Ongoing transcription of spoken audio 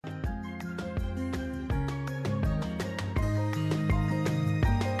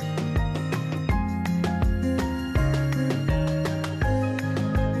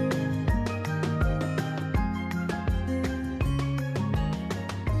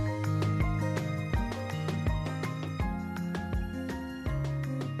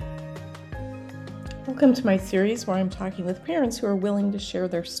Welcome to my series where I'm talking with parents who are willing to share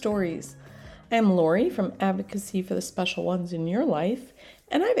their stories. I'm Lori from Advocacy for the Special Ones in Your Life,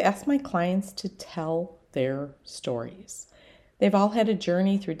 and I've asked my clients to tell their stories. They've all had a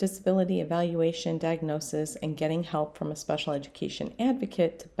journey through disability evaluation, diagnosis, and getting help from a special education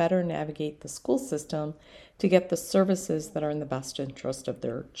advocate to better navigate the school system to get the services that are in the best interest of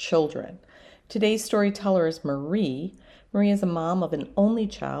their children. Today's storyteller is Marie. Marie is a mom of an only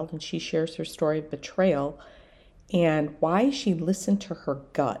child, and she shares her story of betrayal and why she listened to her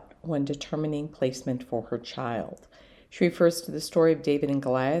gut when determining placement for her child. She refers to the story of David and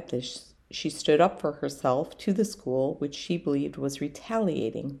Goliath as she stood up for herself to the school, which she believed was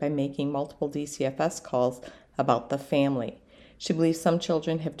retaliating by making multiple DCFS calls about the family. She believes some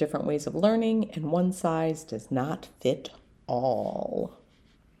children have different ways of learning, and one size does not fit all.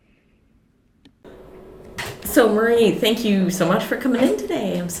 So Marie, thank you so much for coming in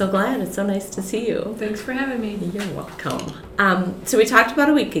today. I'm so glad. It's so nice to see you. Thanks for having me. You're welcome. So we talked about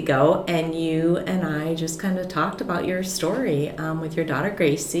a week ago, and you and I just kind of talked about your story with your daughter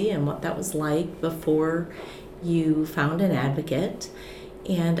Gracie and what that was like before you found an advocate.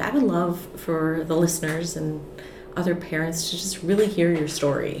 And I would love for the listeners and other parents to just really hear your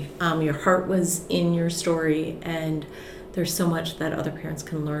story. Your heart was in your story, and there's so much that other parents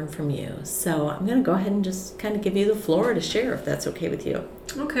can learn from you. So I'm going to go ahead and just kind of give you the floor to share, if that's okay with you.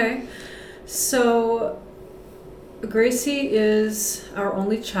 Okay. So Gracie is our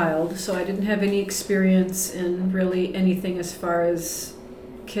only child, so I didn't have any experience in really anything as far as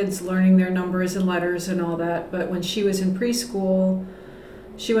kids learning their numbers and letters and all that. But when she was in preschool,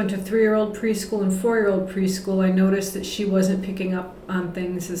 she went to 3-year-old preschool and 4-year-old preschool. I noticed that she wasn't picking up on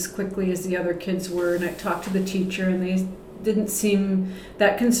things as quickly as the other kids were, and I talked to the teacher, and they didn't seem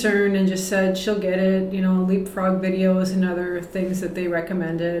that concerned and just said she'll get it, leapfrog videos and other things that they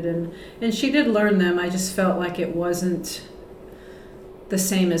recommended, and she did learn them. I just felt like it wasn't the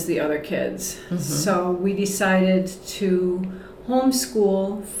same as the other kids. Mm-hmm. So we decided to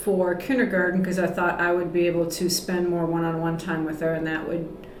homeschool for kindergarten because I thought I would be able to spend more one-on-one time with her, and that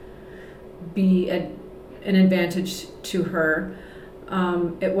would be an advantage to her.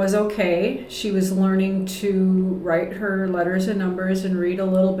 It was okay. She was learning to write her letters and numbers and read a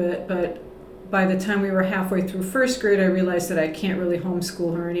little bit, but by the time we were halfway through first grade, I realized that I can't really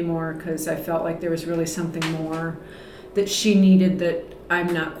homeschool her anymore because I felt like there was really something more that she needed that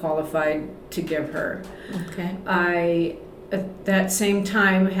I'm not qualified to give her. Okay. At that same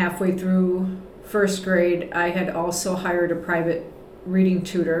time, halfway through first grade, I had also hired a private reading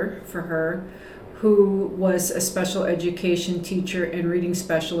tutor for her who was a special education teacher and reading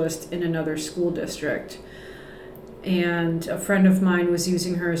specialist in another school district. And a friend of mine was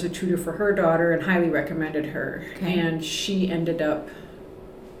using her as a tutor for her daughter and highly recommended her. Okay. And she ended up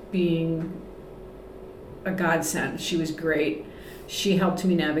being a godsend. She was great. She helped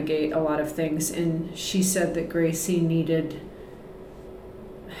me navigate a lot of things, and she said that Gracie needed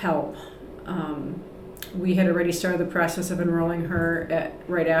help. We had already started the process of enrolling her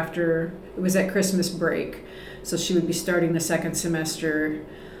right after, it was at Christmas break, so she would be starting the second semester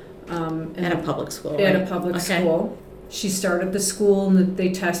at a public school. At a public school. She started the school, and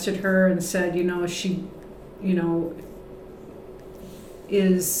they tested her and said, she,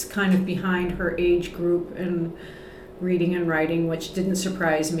 is kind of behind her age group in reading and writing, which didn't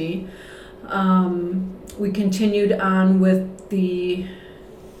surprise me. We continued on with the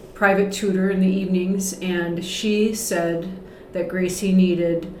private tutor in the evenings, and she said that Gracie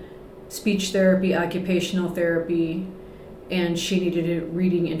needed speech therapy, occupational therapy, and she needed a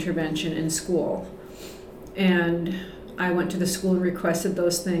reading intervention in school. And I went to the school and requested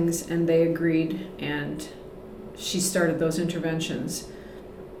those things, and they agreed, and she started those interventions.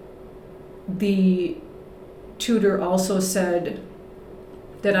 The tutor also said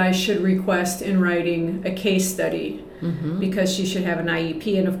that I should request in writing a case study, mm-hmm. because she should have an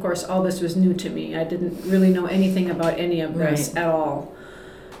IEP, and of course all this was new to me. I didn't really know anything about any of this at all.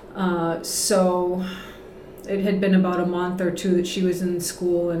 So it had been about a month or two that she was in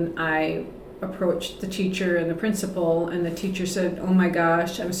school, and I approached the teacher and the principal, and the teacher said, "Oh my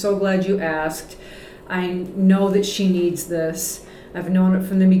gosh, I'm so glad you asked. I know that she needs this. I've known it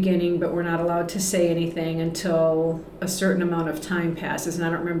from the beginning, but we're not allowed to say anything until a certain amount of time passes." And I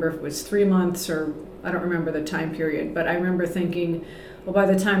don't remember if it was 3 months or I don't remember the time period, but I remember thinking, well, by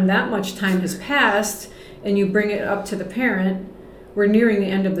the time that much time has passed and you bring it up to the parent, we're nearing the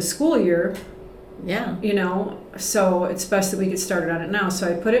end of the school year. Yeah. So it's best that we get started on it now. So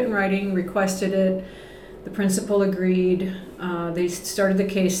I put it in writing, requested it. The principal agreed. They started the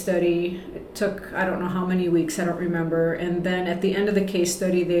case study. It took, I don't know how many weeks, I don't remember. And then at the end of the case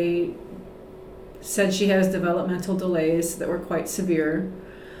study, they said she has developmental delays that were quite severe,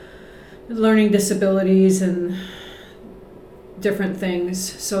 learning disabilities and different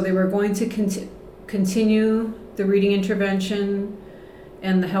things. So they were going to continue the reading intervention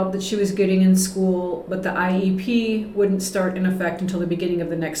and the help that she was getting in school, but the IEP wouldn't start in effect until the beginning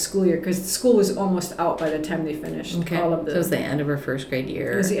of the next school year, because the school was almost out by the time they finished all of the... So it was the end of her first grade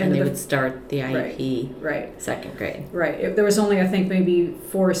year, and they would start the IEP second grade. Right. There was only, I think, maybe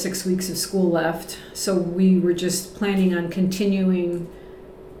 4 or 6 weeks of school left, so we were just planning on continuing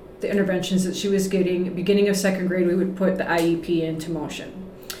the interventions that she was getting. Beginning of second grade, we would put the IEP into motion.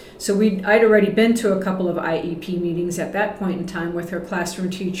 So I'd already been to a couple of IEP meetings at that point in time with her classroom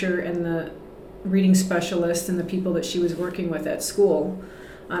teacher and the reading specialist and the people that she was working with at school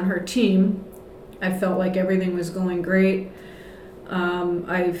on her team. I felt like everything was going great.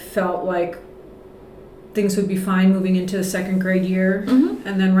 I felt like things would be fine moving into the second grade year. Mm-hmm.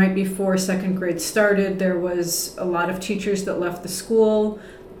 And then right before second grade started, there was a lot of teachers that left the school.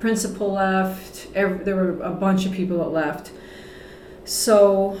 The principal left. There were a bunch of people that left.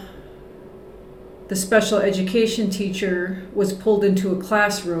 So the special education teacher was pulled into a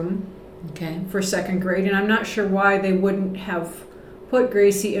classroom for second grade, and I'm not sure why they wouldn't have put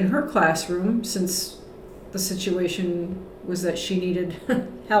Gracie in her classroom, since the situation was that she needed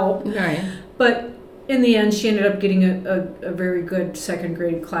help. Right. But in the end, she ended up getting a very good second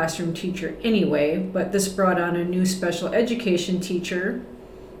grade classroom teacher anyway, but this brought on a new special education teacher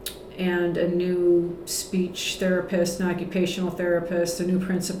and a new speech therapist, an occupational therapist, a new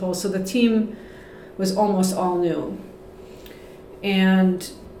principal. So the team was almost all new. And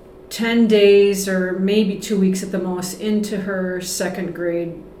 10 days or maybe 2 weeks at the most into her second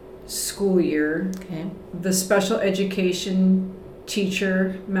grade school year, the special education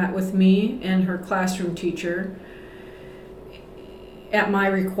teacher met with me and her classroom teacher at my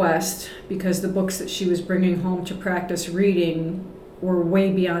request, because the books that she was bringing home to practice reading were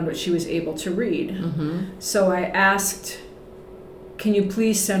way beyond what she was able to read. Mm-hmm. So I asked, can you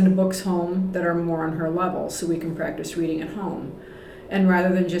please send books home that are more on her level so we can practice reading at home? And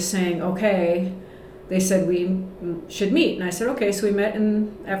rather than just saying, okay, they said we should meet. And I said, okay. So we met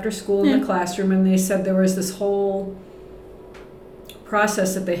after school in the classroom, and they said there was this whole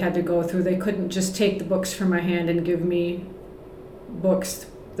process that they had to go through. They couldn't just take the books from my hand and give me books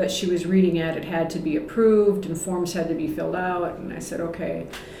that she was reading at. It had to be approved and forms had to be filled out. And I said, okay,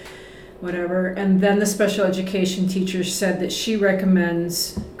 whatever. And then the special education teacher said that she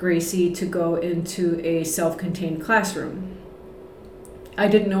recommends Gracie to go into a self-contained classroom. I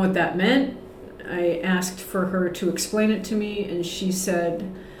didn't know what that meant. I asked for her to explain it to me, and she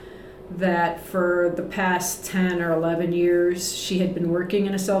said that for the past 10 or 11 years she had been working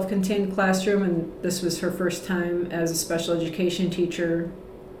in a self-contained classroom, and this was her first time as a special education teacher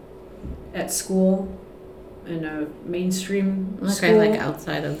at school, in a mainstream school. Like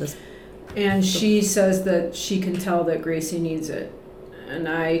outside of this. And she says that she can tell that Gracie needs it. And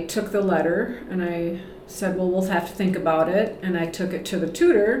I took the letter and I said, well, we'll have to think about it. And I took it to the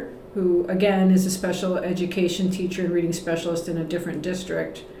tutor, who again is a special education teacher and reading specialist in a different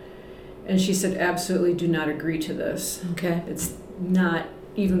district. And she said, absolutely do not agree to this. Okay. It's not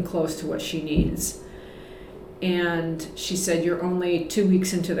even close to what she needs. And she said, you're only 2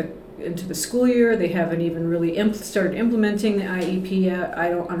 weeks into the school year. They haven't even really started implementing the IEP yet. I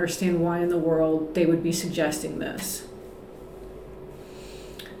don't understand why in the world they would be suggesting this.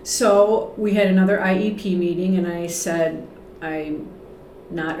 So we had another IEP meeting, and I said, I'm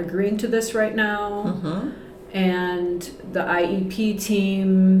not agreeing to this right now. Mm-hmm. And the IEP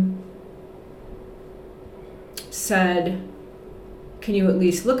team said, can you at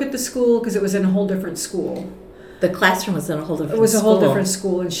least look at the school? Because it was in a whole different school. The classroom was in a whole different school. It was a whole different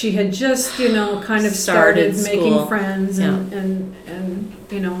school, and she had just, kind of started making friends, and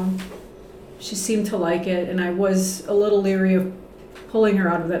she seemed to like it, and I was a little leery of pulling her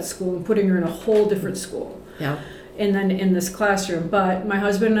out of that school and putting her in a whole different school. Yeah. And then in this classroom. But my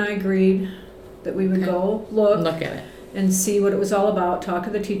husband and I agreed that we would go look at it and see what it was all about, talk to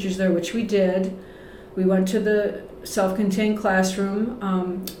the teachers there, which we did. We went to the self-contained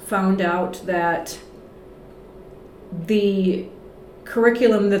classroom, found out that the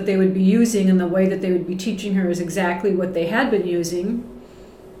curriculum that they would be using and the way that they would be teaching her is exactly what they had been using.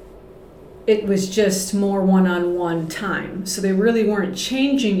 It was just more one-on-one time. So they really weren't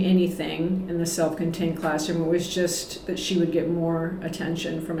changing anything in the self-contained classroom. It was just that she would get more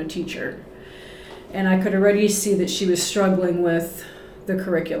attention from a teacher. And I could already see that she was struggling with the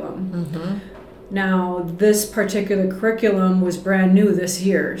curriculum. Mm-hmm. Now, this particular curriculum was brand new this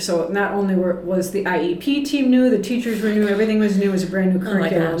year. So not only was the IEP team new, the teachers were new, everything was new, it was a brand new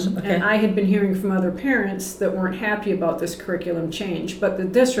curriculum. Oh my gosh. Okay. And I had been hearing from other parents that weren't happy about this curriculum change. But the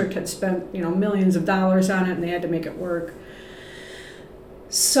district had spent, millions of dollars on it, and they had to make it work.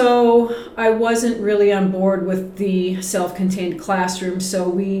 So I wasn't really on board with the self-contained classroom, so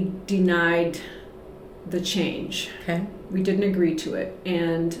we denied the change. Okay. We didn't agree to it.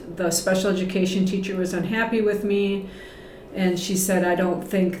 And the special education teacher was unhappy with me. And she said, I don't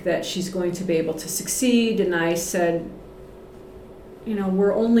think that she's going to be able to succeed. And I said,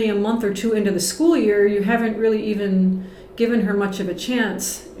 we're only a month or two into the school year. You haven't really even given her much of a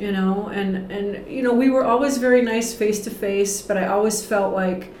chance, And we were always very nice face to face, but I always felt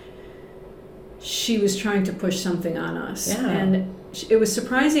like she was trying to push something on us. Yeah. And it was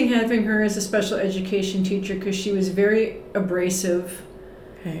surprising having her as a special education teacher because she was very abrasive.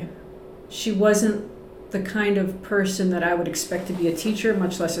 Okay. She wasn't the kind of person that I would expect to be a teacher,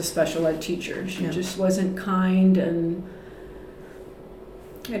 much less a special ed teacher. She just wasn't kind, and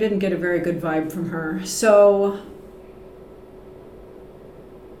I didn't get a very good vibe from her. So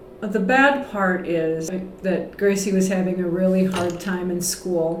the bad part is that Gracie was having a really hard time in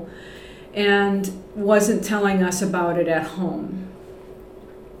school and wasn't telling us about it at home.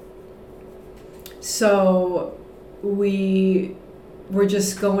 So we were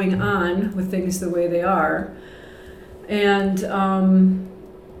just going on with things the way they are. And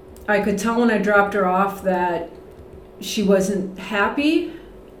I could tell when I dropped her off that she wasn't happy,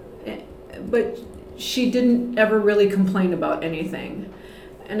 but she didn't ever really complain about anything.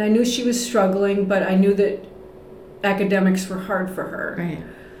 And I knew she was struggling, but I knew that academics were hard for her. Right.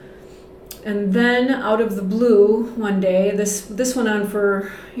 And then out of the blue one day, this went on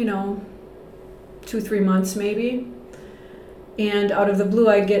for, 2-3 months maybe. And out of the blue,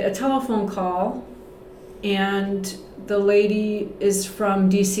 I get a telephone call, and the lady is from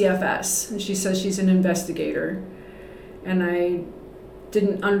DCFS, and she says she's an investigator. And I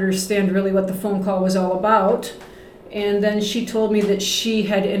didn't understand really what the phone call was all about. And then she told me that she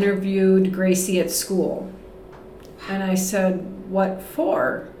had interviewed Gracie at school. And I said, what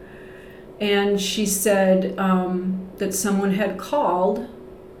for? And she said that someone had called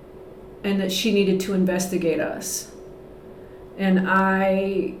and that she needed to investigate us. And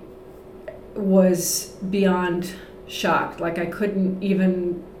I was beyond shocked. Like, I couldn't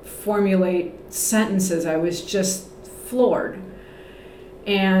even formulate sentences. I was just floored.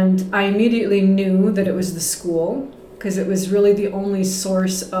 And I immediately knew that it was the school, because it was really the only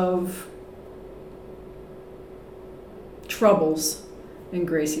source of troubles in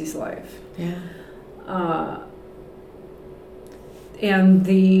Gracie's life. Yeah. And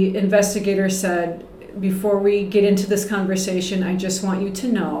the investigator said, before we get into this conversation, I just want you to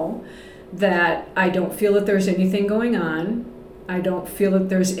know that I don't feel that there's anything going on. I don't feel that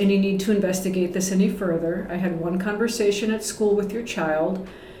there's any need to investigate this any further. I had one conversation at school with your child,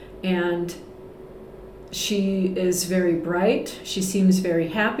 and she is very bright. She seems very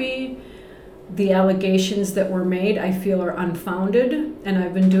happy. The allegations that were made, I feel, are unfounded, and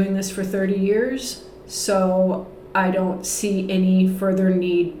I've been doing this for 30 years, so I don't see any further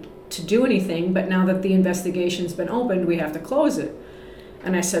need to do anything, but now that the investigation's been opened, we have to close it.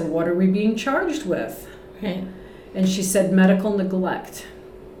 And I said, what are we being charged with? Right. And she said, medical neglect.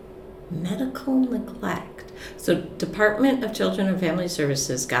 Medical neglect. So Department of Children and Family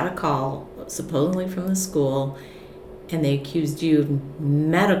Services got a call, supposedly from the school, and they accused you of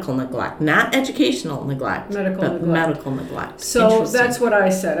medical neglect, not educational neglect, but medical neglect. So that's what I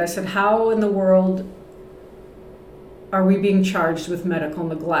said. I said, how in the world are we being charged with medical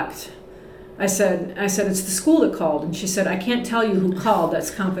neglect? I said, it's the school that called. And she said, I can't tell you who called. That's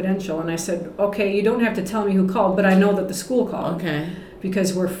confidential. And I said, okay, you don't have to tell me who called, but I know that the school called. Okay.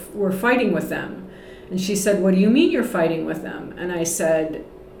 Because we're fighting with them. And she said, what do you mean you're fighting with them? And I said,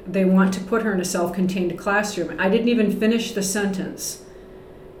 they want to put her in a self-contained classroom. I didn't even finish the sentence.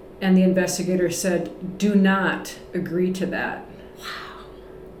 And the investigator said, do not agree to that. Wow.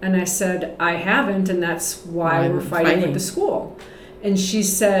 And I said, I haven't, and that's why we're fighting with the school. And she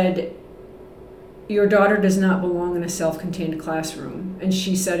said, your daughter does not belong in a self-contained classroom. And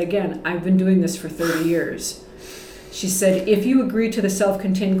she said, again, I've been doing this for 30 years. She said, if you agree to the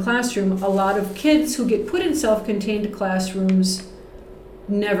self-contained classroom, a lot of kids who get put in self-contained classrooms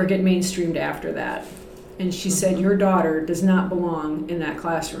never get mainstreamed after that. And she said, your daughter does not belong in that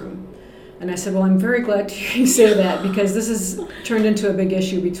classroom. And I said, well, I'm very glad to hear you say that, because this has turned into a big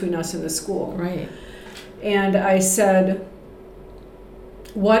issue between us and the school. Right. And I said,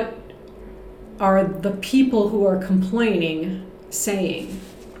 what are the people who are complaining saying?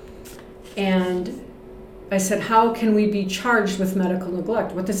 And I said, how can we be charged with medical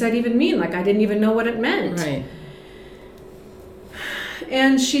neglect? What does that even mean? Like, I didn't even know what it meant. Right.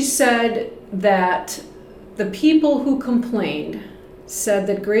 And she said that the people who complained said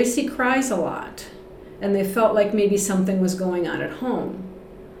that Gracie cries a lot, and they felt like maybe something was going on at home.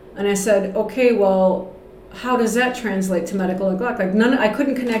 And I said, okay, well, how does that translate to medical neglect? Like, I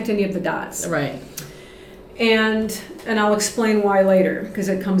couldn't connect any of the dots. Right. And I'll explain why later, because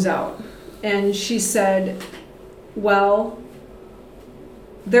it comes out. And she said, well,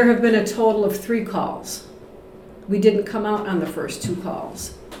 there have been a total of 3 calls. We didn't come out on the first 2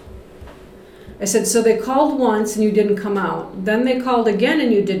 calls. I said, so they called once and you didn't come out. Then they called again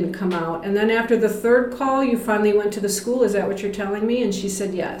and you didn't come out. And then after the 3rd call, you finally went to the school. Is that what you're telling me? And she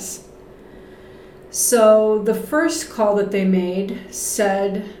said, yes. So the first call that they made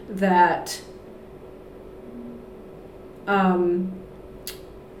said that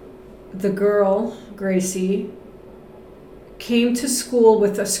the girl, Gracie, came to school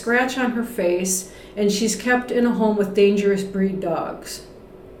with a scratch on her face, and she's kept in a home with dangerous breed dogs,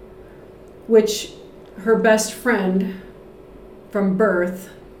 which her best friend from birth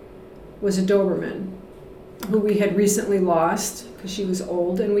was a Doberman who we had recently lost because she was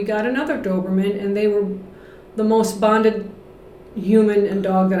old, and we got another Doberman, and they were the most bonded human and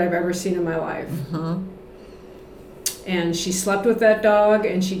dog that I've ever seen in my life. Mm-hmm. And she slept with that dog,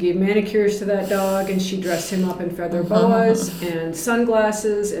 and she gave manicures to that dog, and she dressed him up in feather boas and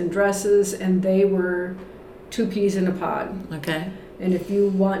sunglasses and dresses, and they were 2 peas in a pod. Okay. And if you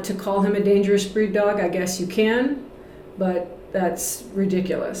want to call him a dangerous breed dog, I guess you can, but that's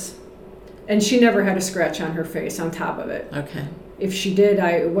ridiculous. And she never had a scratch on her face on top of it. Okay. If she did,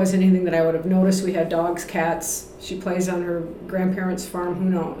 it wasn't anything that I would have noticed. We had dogs, cats. She plays on her grandparents' farm. Who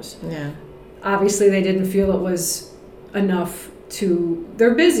knows? Yeah. Obviously, they didn't feel it was enough to.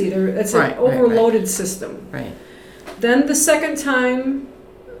 They're busy. It's an overloaded system. Right. Then the second time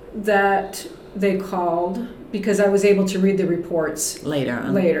that they called, because I was able to read the reports later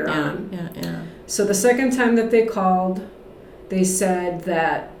on. Yeah. So the second time that they called, they said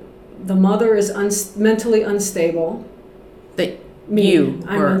that the mother is mentally unstable. I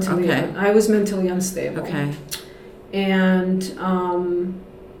was mentally unstable. Okay. And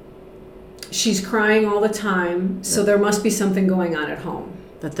she's crying all the time, so there must be something going on at home.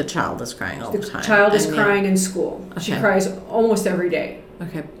 That the child is crying all the time. The child is crying in school. Okay. She cries almost every day.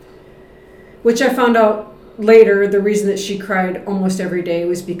 Okay. Which I found out later, the reason that she cried almost every day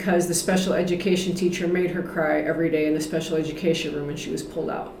was because the special education teacher made her cry every day in the special education room, and she was pulled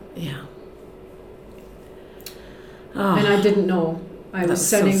out. Yeah. Oh, and I didn't know. I was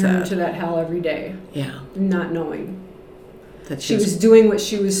sending her to that hell every day. Yeah. Not knowing. That she was doing what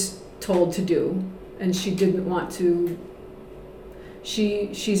she was told to do, and she didn't want to.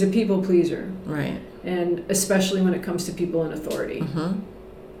 She's a people pleaser. Right. And especially when it comes to people in authority. Mm-hmm.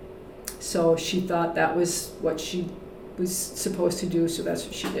 So she thought that was what she was supposed to do, so that's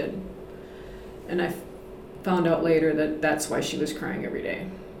what she did. And I found out later that that's why she was crying every day.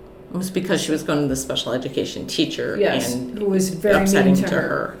 It was because she was going to the special education teacher. Yes, and who was very upsetting mean to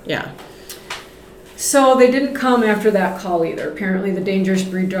her. Yeah. So they didn't come after that call either. Apparently the dangerous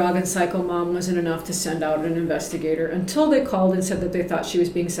breed dog and psycho mom wasn't enough to send out an investigator until they called and said that they thought she was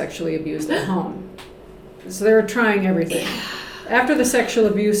being sexually abused at home. So they were trying everything. Yeah. After the sexual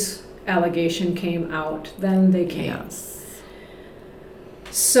abuse allegation came out, then they came. Yes.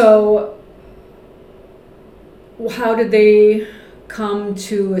 So how did they come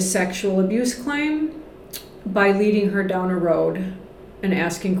to a sexual abuse claim? By leading her down a road and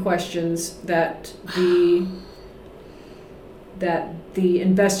asking questions that the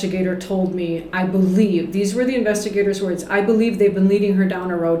investigator told me, I believe, these were the investigator's words, I believe they've been leading her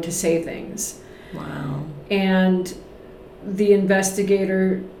down a road to say things. Wow. And the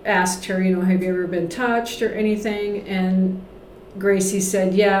investigator asked her, have you ever been touched or anything? And Gracie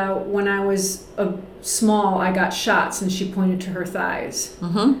said, yeah, when I was small, I got shots, and she pointed to her thighs,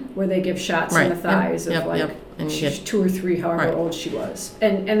 where they give shots in the thighs she's 2 or 3, however old she was.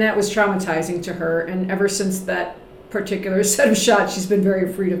 And that was traumatizing to her, and ever since that particular set of shots, she's been very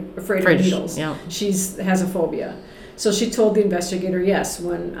afraid of needles. Yeah. She has a phobia. So she told the investigator, yes,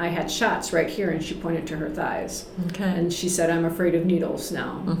 when I had shots right here, and she pointed to her thighs. Okay. And she said, I'm afraid of needles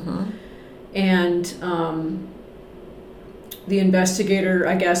now. Mm-hmm. And the investigator,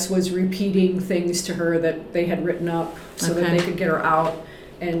 I guess, was repeating things to her that they had written up so that they could get her out.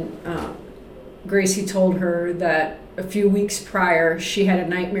 And Gracie told her that a few weeks prior, she had a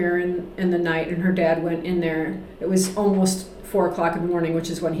nightmare in the night, and her dad went in there. It was almost 4 o'clock in the morning, which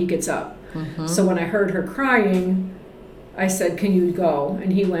is when he gets up. Mm-hmm. So when I heard her crying, I said, can you go?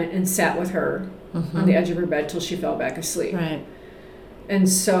 And he went and sat with her on the edge of her bed till she fell back asleep. Right. And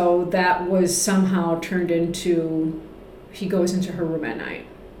so that was somehow turned into, he goes into her room at night.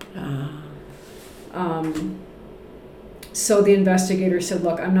 So the investigator said,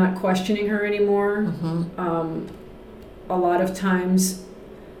 look, I'm not questioning her anymore. A lot of times,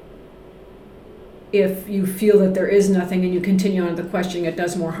 if you feel that there is nothing and you continue on with the questioning, it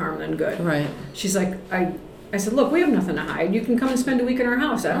does more harm than good. Right. She's like, I said, look, we have nothing to hide. You can come and spend a week in our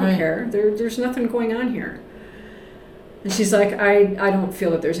house. I don't care. There's nothing going on here. And she's like, I don't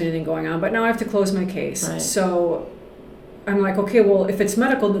feel that there's anything going on, but now I have to close my case. Right. So I'm like, okay, well, if it's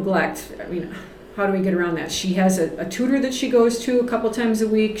medical neglect, I mean, how do we get around that? She has a tutor that she goes to a couple times a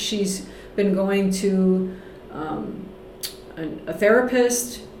week. She's been going to a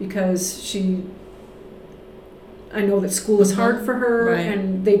therapist because I know that school is hard for her,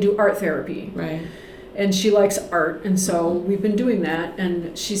 and they do art therapy. Right. And she likes art, and so we've been doing that.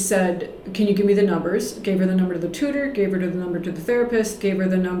 And she said, can you give me the numbers? Gave her the number to the tutor, gave her the number to the therapist, gave her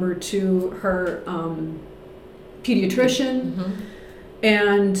the number to her pediatrician.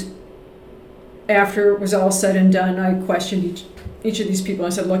 And after it was all said and done, I questioned each of these people. I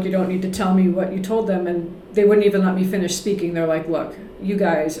said, look, you don't need to tell me what you told them. And they wouldn't even let me finish speaking. They're like, look, you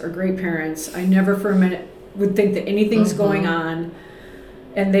guys are great parents. I never for a minute would think that anything's going on.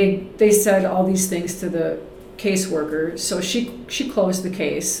 And they said all these things to the caseworker. So she closed the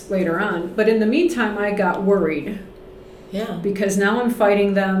case later on. But in the meantime, I got worried. Yeah. Because now I'm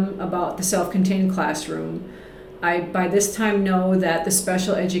fighting them about the self-contained classroom. I, by this time, know that the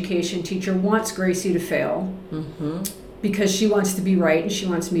special education teacher wants Gracie to fail because she wants to be right and she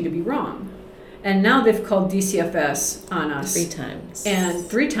wants me to be wrong. And now they've called DCFS on us. 3 times. And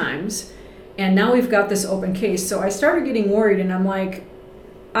 3 times. And now we've got this open case. So I started getting worried, and I'm like,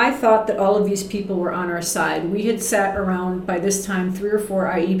 I thought that all of these people were on our side. We had sat around by this time 3 or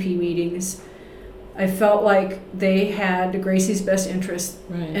 4 IEP meetings. I felt like they had Gracie's best interest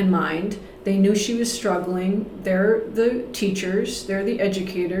in mind. They knew she was struggling. They're the teachers. They're the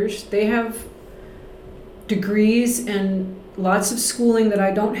educators. They have degrees and lots of schooling that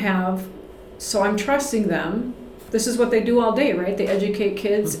I don't have. So I'm trusting them. This is what they do all day, right? They educate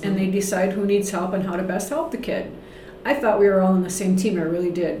kids and they decide who needs help and how to best help the kid. I thought we were all on the same team. I really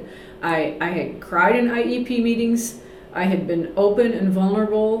did. I had cried in IEP meetings. I had been open and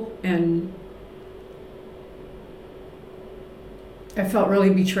vulnerable, and I felt really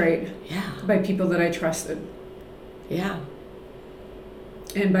betrayed by people that I trusted. Yeah.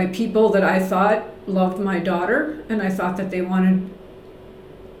 And by people that I thought loved my daughter, and I thought that they wanted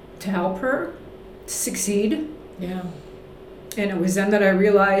to help her succeed. Yeah. And it was then that I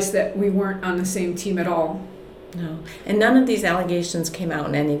realized that we weren't on the same team at all. No. And none of these allegations came out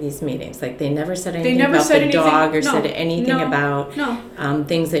in any of these meetings. Like, they never said anything about the dog or said anything about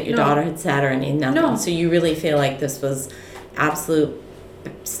things that your daughter had said or nothing. No. So you really feel like this was absolute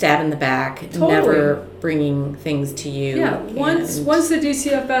stab in the back, never bringing things to you. Yeah. Once the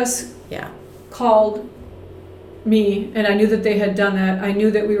DCFS called me, and I knew that they had done that, I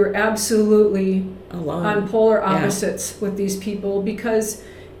knew that we were absolutely alone, on polar opposites with these people. Because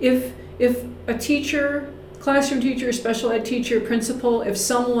if a teacher, classroom teacher, special ed teacher, principal, if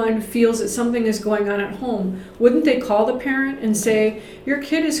someone feels that something is going on at home, wouldn't they call the parent and say, your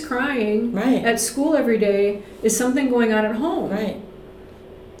kid is crying at school every day, is something going on at home? Right.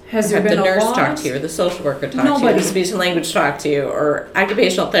 Has there been the nurse loss? talk to you, or the social worker talk to you, or the speech and language talk to you, or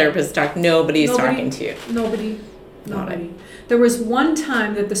occupational therapist talk? Nobody's talking to you. Nobody. There was one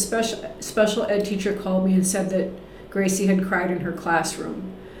time that the special ed teacher called me and said that Gracie had cried in her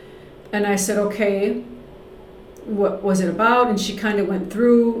classroom. And I said, okay, what was it about? And she kind of went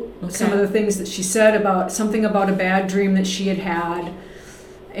through some of the things that she said about something about a bad dream that she had had.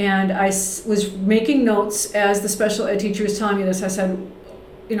 And I was making notes as the special ed teacher was telling me this. I said,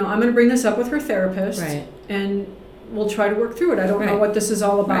 I'm going to bring this up with her therapist, and we'll try to work through it. I don't know what this is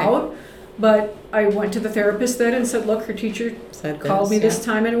all about, but I went to the therapist then and said, look, her teacher called me this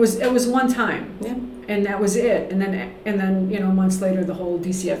time, and it was one time, and that was it. And then months later, the whole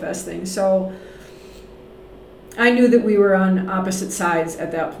DCFS thing. So I knew that we were on opposite sides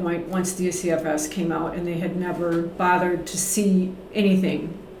at that point once DCFS came out, and they had never bothered to see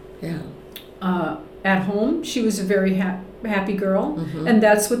anything. At home, she was a very happy girl, and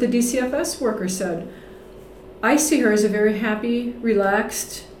that's what the DCFS worker said. I see her as a very happy,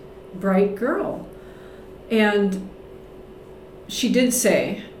 relaxed, bright girl. And she did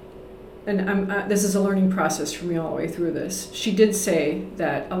say, and this is a learning process for me all the way through this, she did say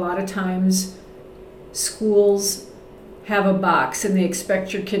that a lot of times schools have a box and they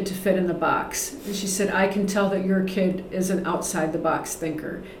expect your kid to fit in the box. And she said, I can tell that your kid is an outside the box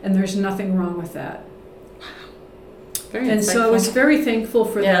thinker, and there's nothing wrong with that. And so I was very thankful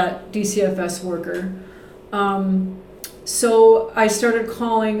for that DCFS worker. So I started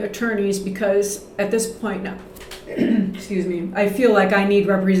calling attorneys because at this point now, excuse me, I feel like I need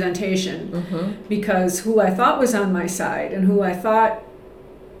representation because who I thought was on my side and who I thought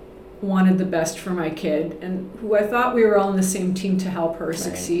wanted the best for my kid and who I thought we were all on the same team to help her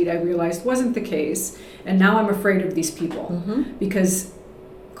succeed, I realized wasn't the case. And now I'm afraid of these people because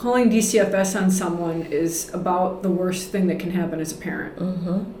calling DCFS on someone is about the worst thing that can happen as a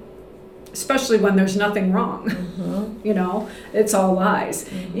parent. Especially when there's nothing wrong. You know, it's all lies.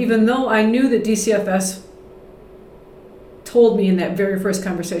 Even though I knew that DCFS told me in that very first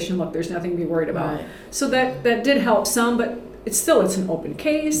conversation, look, there's nothing to be worried about. Right. So that did help some, but it's an open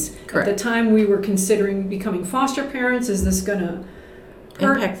case. Correct. At the time we were considering becoming foster parents. Is this going to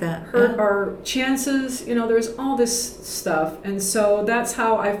hurt our chances? You know, there's all this stuff. And so that's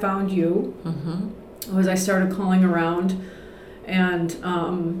how I found you. Was I started calling around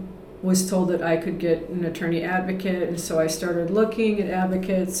and was told that I could get an attorney advocate. And so I started looking at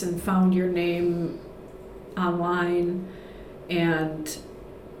advocates and found your name online. And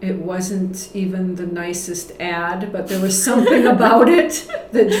it wasn't even the nicest ad, but there was something about it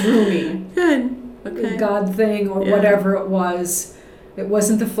that drew me. Good. Okay. The God thing or whatever it was. It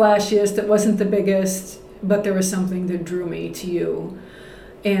wasn't the flashiest, it wasn't the biggest, but there was something that drew me to you.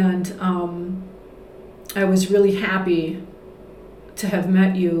 And I was really happy to have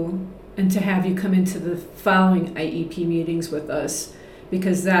met you and to have you come into the following IEP meetings with us,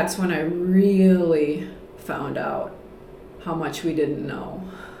 because that's when I really found out how much we didn't know.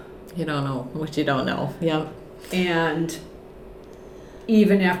 You don't know what you don't know. Yep. And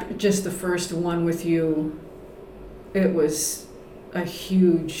even after just the first one with you, it was a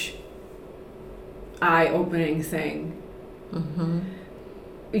huge eye-opening thing.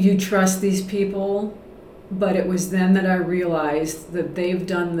 You trust these people, but it was then that I realized that they've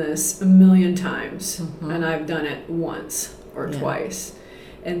done this a million times, and I've done it once or twice.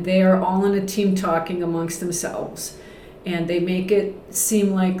 And they are all in a team talking amongst themselves. And they make it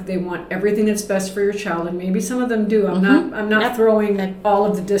seem like they want everything that's best for your child, and maybe some of them do. I'm not throwing all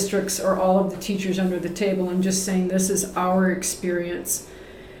of the districts or all of the teachers under the table. I'm just saying this is our experience.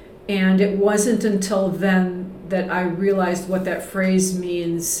 And it wasn't until then that I realized what that phrase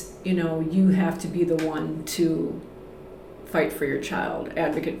means. You know, you have to be the one to fight for your child,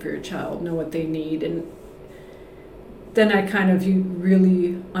 advocate for your child, know what they need. And then I kind of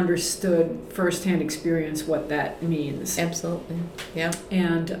really understood firsthand experience what that means. Absolutely, yeah.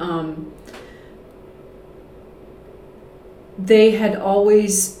 And they had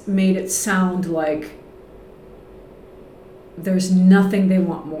always made it sound like there's nothing they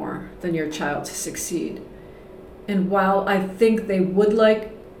want more than your child to succeed. And while I think they would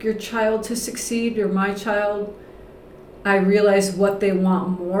like your child to succeed, or my child, I realize what they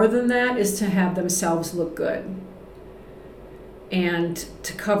want more than that is to have themselves look good and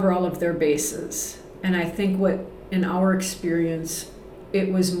to cover all of their bases. And I think what, in our experience,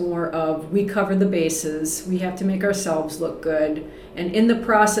 it was more of, we cover the bases, we have to make ourselves look good, and in the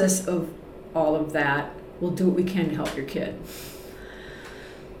process of all of that, we'll do what we can to help your kid.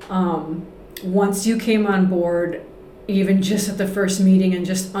 Once you came on board, even just at the first meeting, and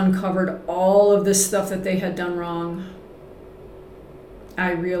just uncovered all of this stuff that they had done wrong,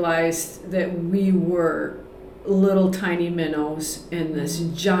 I realized that we were little tiny minnows in this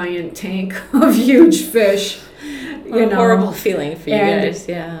giant tank of huge fish. You know, horrible feeling for you guys,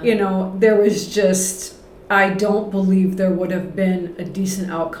 yeah. You know, there was just, I don't believe there would have been a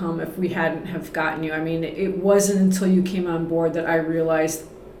decent outcome if we hadn't have gotten you. I mean, it wasn't until you came on board that I realized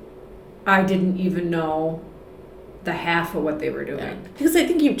I didn't even know the half of what they were doing. Yeah. Because I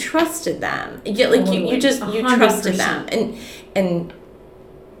think you trusted them. You trusted them. And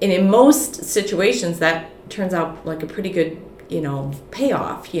in most situations that turns out like a pretty good,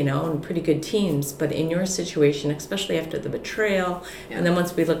 payoff, and pretty good teams. But in your situation, especially after the betrayal, and then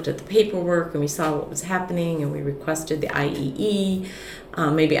once we looked at the paperwork and we saw what was happening and we requested the IEE,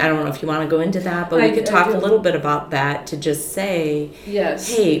 maybe, I don't know if you want to go into that, but we could talk a little bit about that to just say,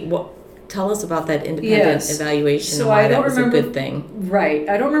 hey, tell us about that independent evaluation and why that was a good thing. Right.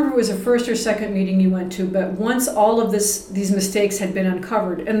 I don't remember if it was the first or second meeting you went to, but once all of these mistakes had been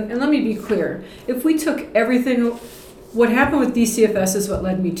uncovered, and let me be clear, if we took everything, what happened with DCFS is what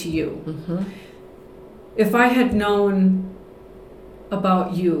led me to you. Mm-hmm. If I had known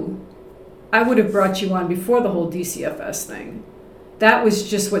about you, I would have brought you on before the whole DCFS thing. That was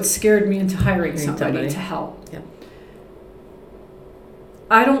just what scared me into hiring somebody to help. Yep.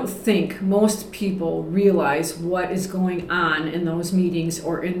 I don't think most people realize what is going on in those meetings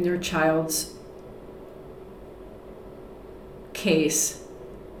or in their child's case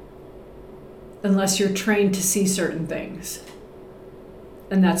unless you're trained to see certain things.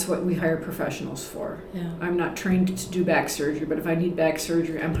 And that's what we hire professionals for. Yeah. I'm not trained to do back surgery, but if I need back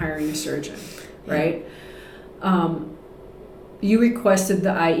surgery, I'm hiring a surgeon, right? You requested the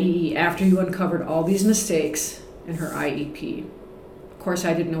IEE after you uncovered all these mistakes in her IEP. Of course,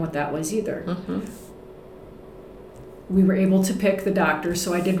 I didn't know what that was either. Mm-hmm. We were able to pick the doctors,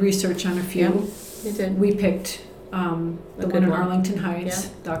 so I did research on a few. Yeah, you did. We picked the one in Arlington Heights,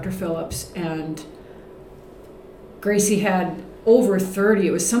 Dr. Phillips, and Gracie had over 30,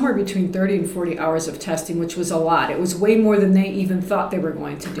 it was somewhere between 30 and 40 hours of testing, which was a lot. It was way more than they even thought they were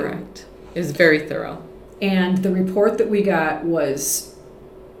going to do. Correct. It was very thorough. And the report that we got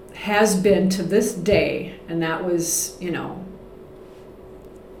has been to this day, and that was,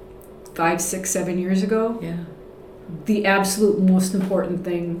 5, 6, 7 years ago. Yeah. The absolute most important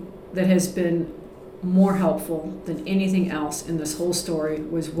thing that has been more helpful than anything else in this whole story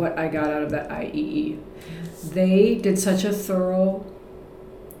was what I got out of that IEE. They did such a thorough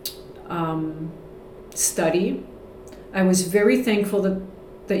study. I was very thankful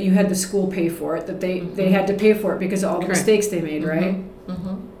that you had the school pay for it, that they had to pay for it because of all the mistakes they made, right?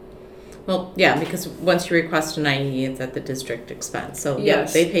 Mm-hmm. Well, yeah, because once you request an IE, it's at the district expense. So,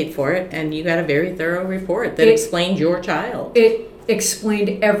 yes, they paid for it, and you got a very thorough report that explained your child. It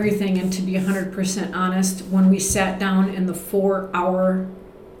explained everything, and to be 100% honest, when we sat down in the 4-hour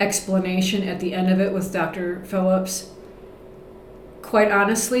explanation at the end of it with Dr. Phillips, quite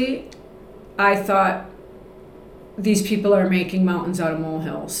honestly, I thought these people are making mountains out of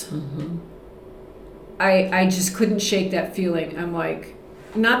molehills. Mm-hmm. I just couldn't shake that feeling. I'm like,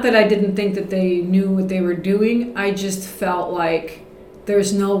 not that I didn't think that they knew what they were doing, I just felt like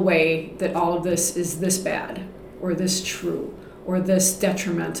there's no way that all of this is this bad or this true or this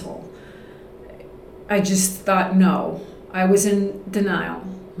detrimental. I just thought, no. I was in denial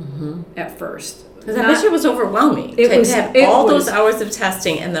at first. Because I bet it was overwhelming to have all those hours of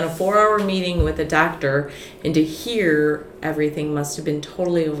testing and then a 4-hour meeting with a doctor, and to hear everything must have been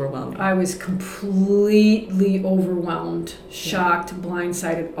totally overwhelming. I was completely overwhelmed, shocked,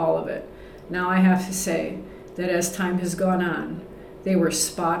 blindsided, all of it. Now I have to say that as time has gone on, they were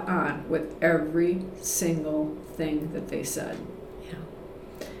spot on with every single thing that they said.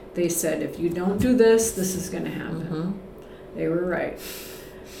 Yeah. They said, if you don't do this, this is going to happen. Mm-hmm. They were right.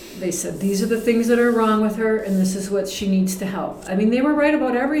 They said, these are the things that are wrong with her, and this is what she needs to help. I mean, they were right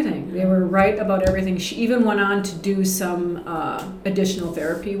about everything. They were right about everything. She even went on to do some additional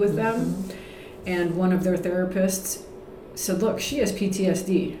therapy with them, and one of their therapists said, look, she has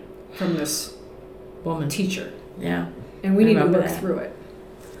PTSD from this teacher. Yeah. And we need to work through it.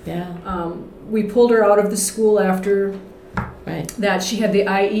 Yeah. We pulled her out of the school after that. She had the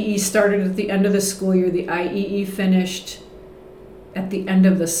IEE started at the end of the school year. The IEE finished at the end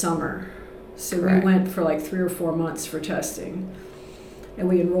of the summer. So we went for like 3 or 4 months for testing. And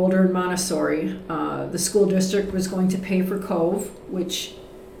we enrolled her in Montessori. The school district was going to pay for Cove, which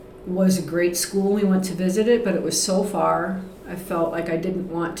was a great school. We went to visit it, but it was so far. I felt like I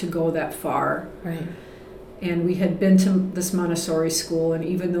didn't want to go that far. Right. And we had been to this Montessori school, and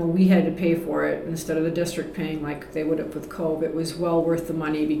even though we had to pay for it instead of the district paying like they would have with Cove, it was well worth the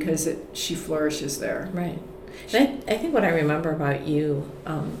money because she flourishes there. Right. And I think what I remember about you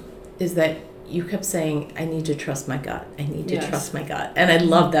is that you kept saying, I need to trust my gut. I need to trust my gut. And I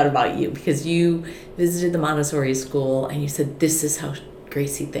love that about you, because you visited the Montessori school and you said, this is how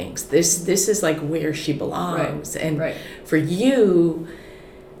Gracie thinks. This is like where she belongs. Right. And for you,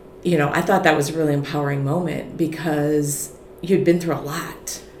 I thought that was a really empowering moment because you'd been through a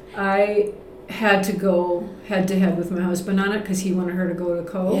lot. I had to go head-to-head with my husband on it because he wanted her to go to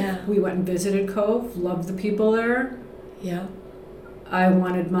Cove. Yeah. We went and visited Cove, loved the people there. Yeah. I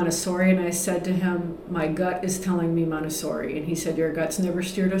wanted Montessori, and I said to him, my gut is telling me Montessori. And he said, your gut's never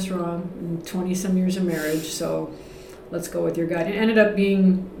steered us wrong in 20-some years of marriage, so let's go with your gut. It ended up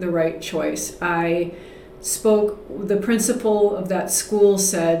being the right choice. The principal of that school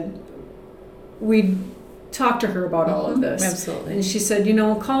said, we talked to her about all of this. Absolutely. And she said,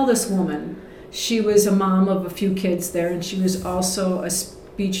 call this woman. She was a mom of a few kids there, and she was also a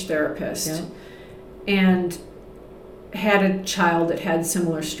speech therapist and had a child that had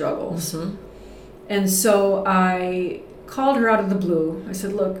similar struggles. And so I called her out of the blue. I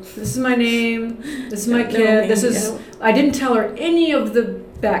said, look, this is my name, this is my kid, I didn't tell her any of the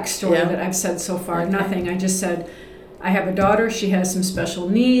backstory that I've said so far, nothing. I just said, I have a daughter, she has some special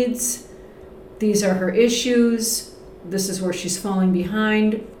needs, these are her issues, this is where she's falling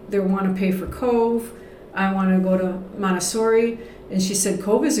behind. They want to pay for Cove. I want to go to Montessori. And she said,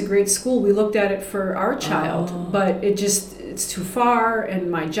 Cove is a great school. We looked at it for our child, but it's too far,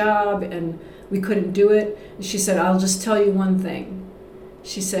 and my job, and we couldn't do it. And she said, I'll just tell you one thing.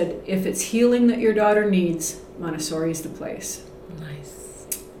 She said, if it's healing that your daughter needs, Montessori is the place. Nice.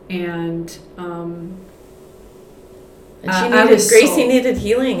 And Gracie needed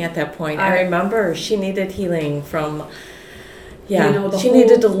healing at that point. I remember she needed healing from, she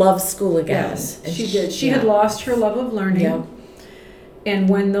needed to love school again. Yes, she did. She had lost her love of learning. Yeah. And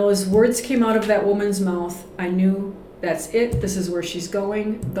when those words came out of that woman's mouth, I knew that's it. This is where she's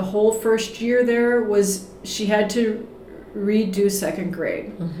going. The whole first year there was, she had to redo second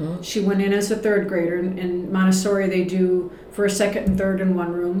grade. Mm-hmm. She went in as a third grader. In Montessori, they do first, second, and third in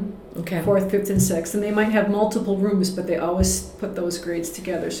one room. Okay. Fourth, fifth, and sixth. And they might have multiple rooms, but they always put those grades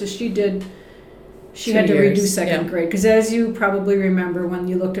together. So she had to redo second grade. Because as you probably remember, when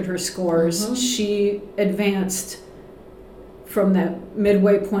you looked at her scores, she advanced from that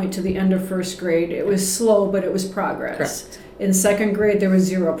midway point to the end of first grade. It was slow, but it was progress. Correct. In second grade, there was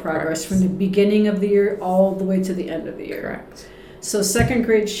zero progress from the beginning of the year all the way to the end of the year. Correct. So second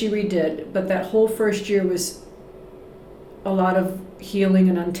grade she redid, but that whole first year was a lot of healing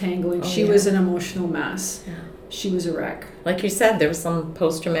and untangling. She was an emotional mess. Yeah. She was a wreck. Like you said, there was some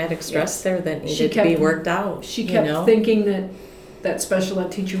post-traumatic stress there that needed to be worked out. She kept thinking that special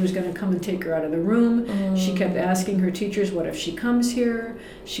ed teacher was going to come and take her out of the room. She kept asking her teachers, what if she comes here?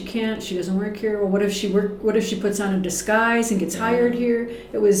 She can't. She doesn't work here. Well, what if she puts on a disguise and gets hired here?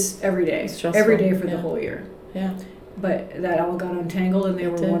 It was every day. Every day for the whole year. Yeah. But that all got untangled, and they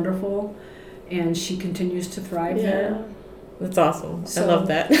were wonderful. And she continues to thrive there. That's awesome. I love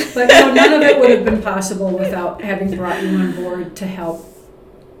that. But none of it would have been possible without having brought you on board to help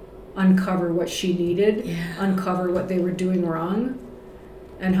uncover what she needed, uncover what they were doing wrong,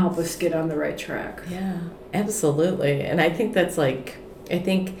 and help us get on the right track. Yeah, absolutely. And I think that's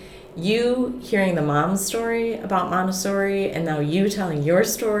you hearing the mom's story about Montessori and now you telling your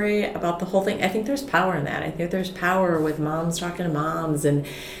story about the whole thing, I think there's power in that. I think there's power with moms talking to moms and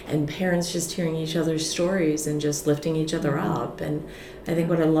parents just hearing each other's stories and just lifting each other up. And I think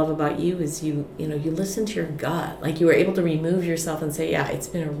what I love about you is you listen to your gut. Like you were able to remove yourself and say, yeah, it's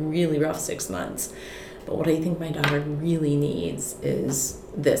been a really rough 6 months. But what I think my daughter really needs is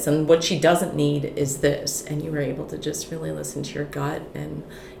this. And what she doesn't need is this. And you were able to just really listen to your gut. And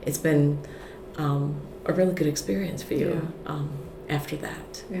it's been a really good experience for you after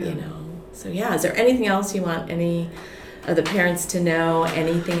that, So, is there anything else you want any of the parents to know?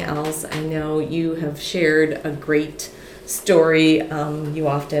 Anything else? I know you have shared a great story. You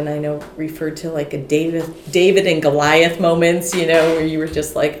often, I know, referred to like a David and Goliath moments, where you were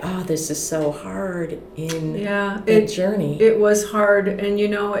just like, oh, this is so hard in the journey. It was hard, and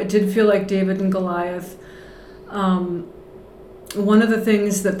it did feel like David and Goliath. One of the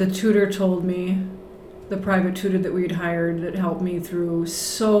things that the tutor told me, the private tutor that we'd hired that helped me through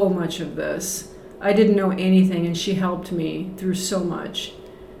so much of this, I didn't know anything, and she helped me through so much.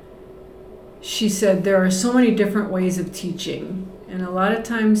 She said there are so many different ways of teaching, and a lot of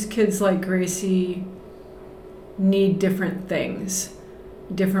times kids like Gracie need different things,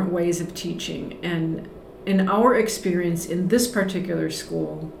 different ways of teaching. And in our experience in this particular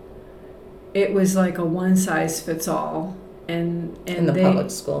school, it was like a one-size-fits-all. And in the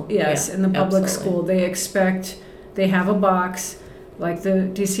public school. Yes, in the public school. They have a box, like the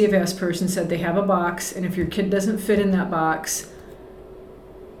DCFS person said, they have a box, and if your kid doesn't fit in that box,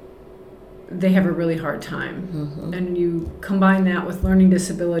 they have a really hard time. Mm-hmm. And you combine that with learning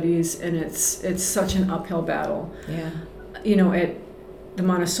disabilities, and it's such an uphill battle. Yeah. At the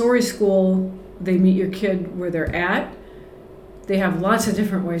Montessori school, they meet your kid where they're at. They have lots of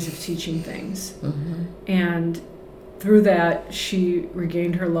different ways of teaching things. Mm-hmm. And through that, she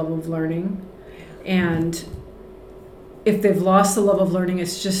regained her love of learning. And if they've lost the love of learning,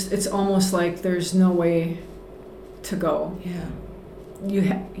 it's almost like there's no way to go. Yeah.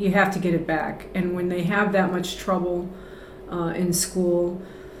 You have to get it back. And when they have that much trouble in school,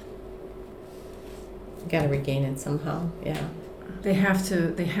 you got to regain it somehow. Yeah. They have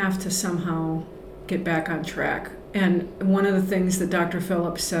to somehow get back on track. And one of the things that Dr.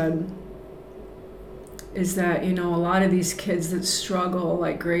 Phillips said is that, a lot of these kids that struggle,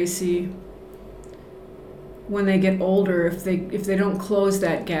 like Gracie, when they get older, if they don't close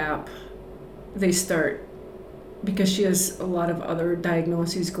that gap, they start, because she has a lot of other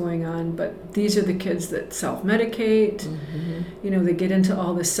diagnoses going on, but these are the kids that self-medicate. Mm-hmm. They get into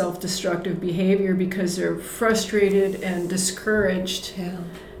all this self-destructive behavior because they're frustrated and discouraged. Yeah.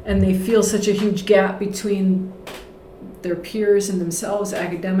 And they feel such a huge gap between their peers and themselves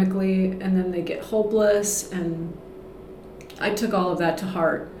academically, and then they get hopeless. And I took all of that to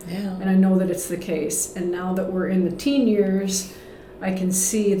heart. Yeah. And I know that it's the case. And now that we're in the teen years, I can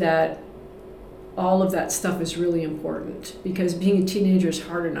see that all of that stuff is really important, because being a teenager is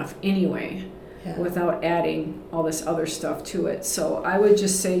hard enough anyway. Yeah. Without adding all this other stuff to it. So I would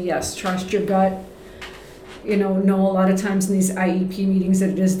just say, yes, trust your gut. Know a lot of times in these IEP meetings that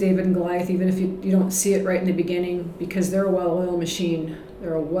it is David and Goliath, even if you don't see it right in the beginning, because they're a well-oiled machine.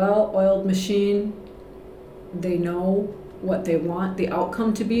 They're a well-oiled machine. They know what they want the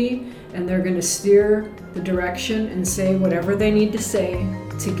outcome to be, and they're going to steer the direction and say whatever they need to say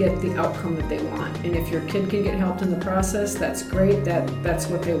to get the outcome that they want. And if your kid can get helped in the process, that's great. That's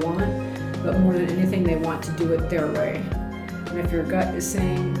what they want. But more than anything, they want to do it their way. And if your gut is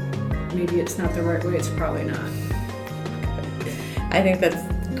saying maybe it's not the right way, it's probably not. I think that's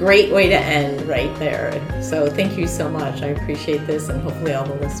a great way to end right there. So thank you so much. I appreciate this, and hopefully all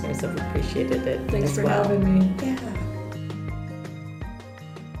the listeners have appreciated it. Thanks as for well. having me.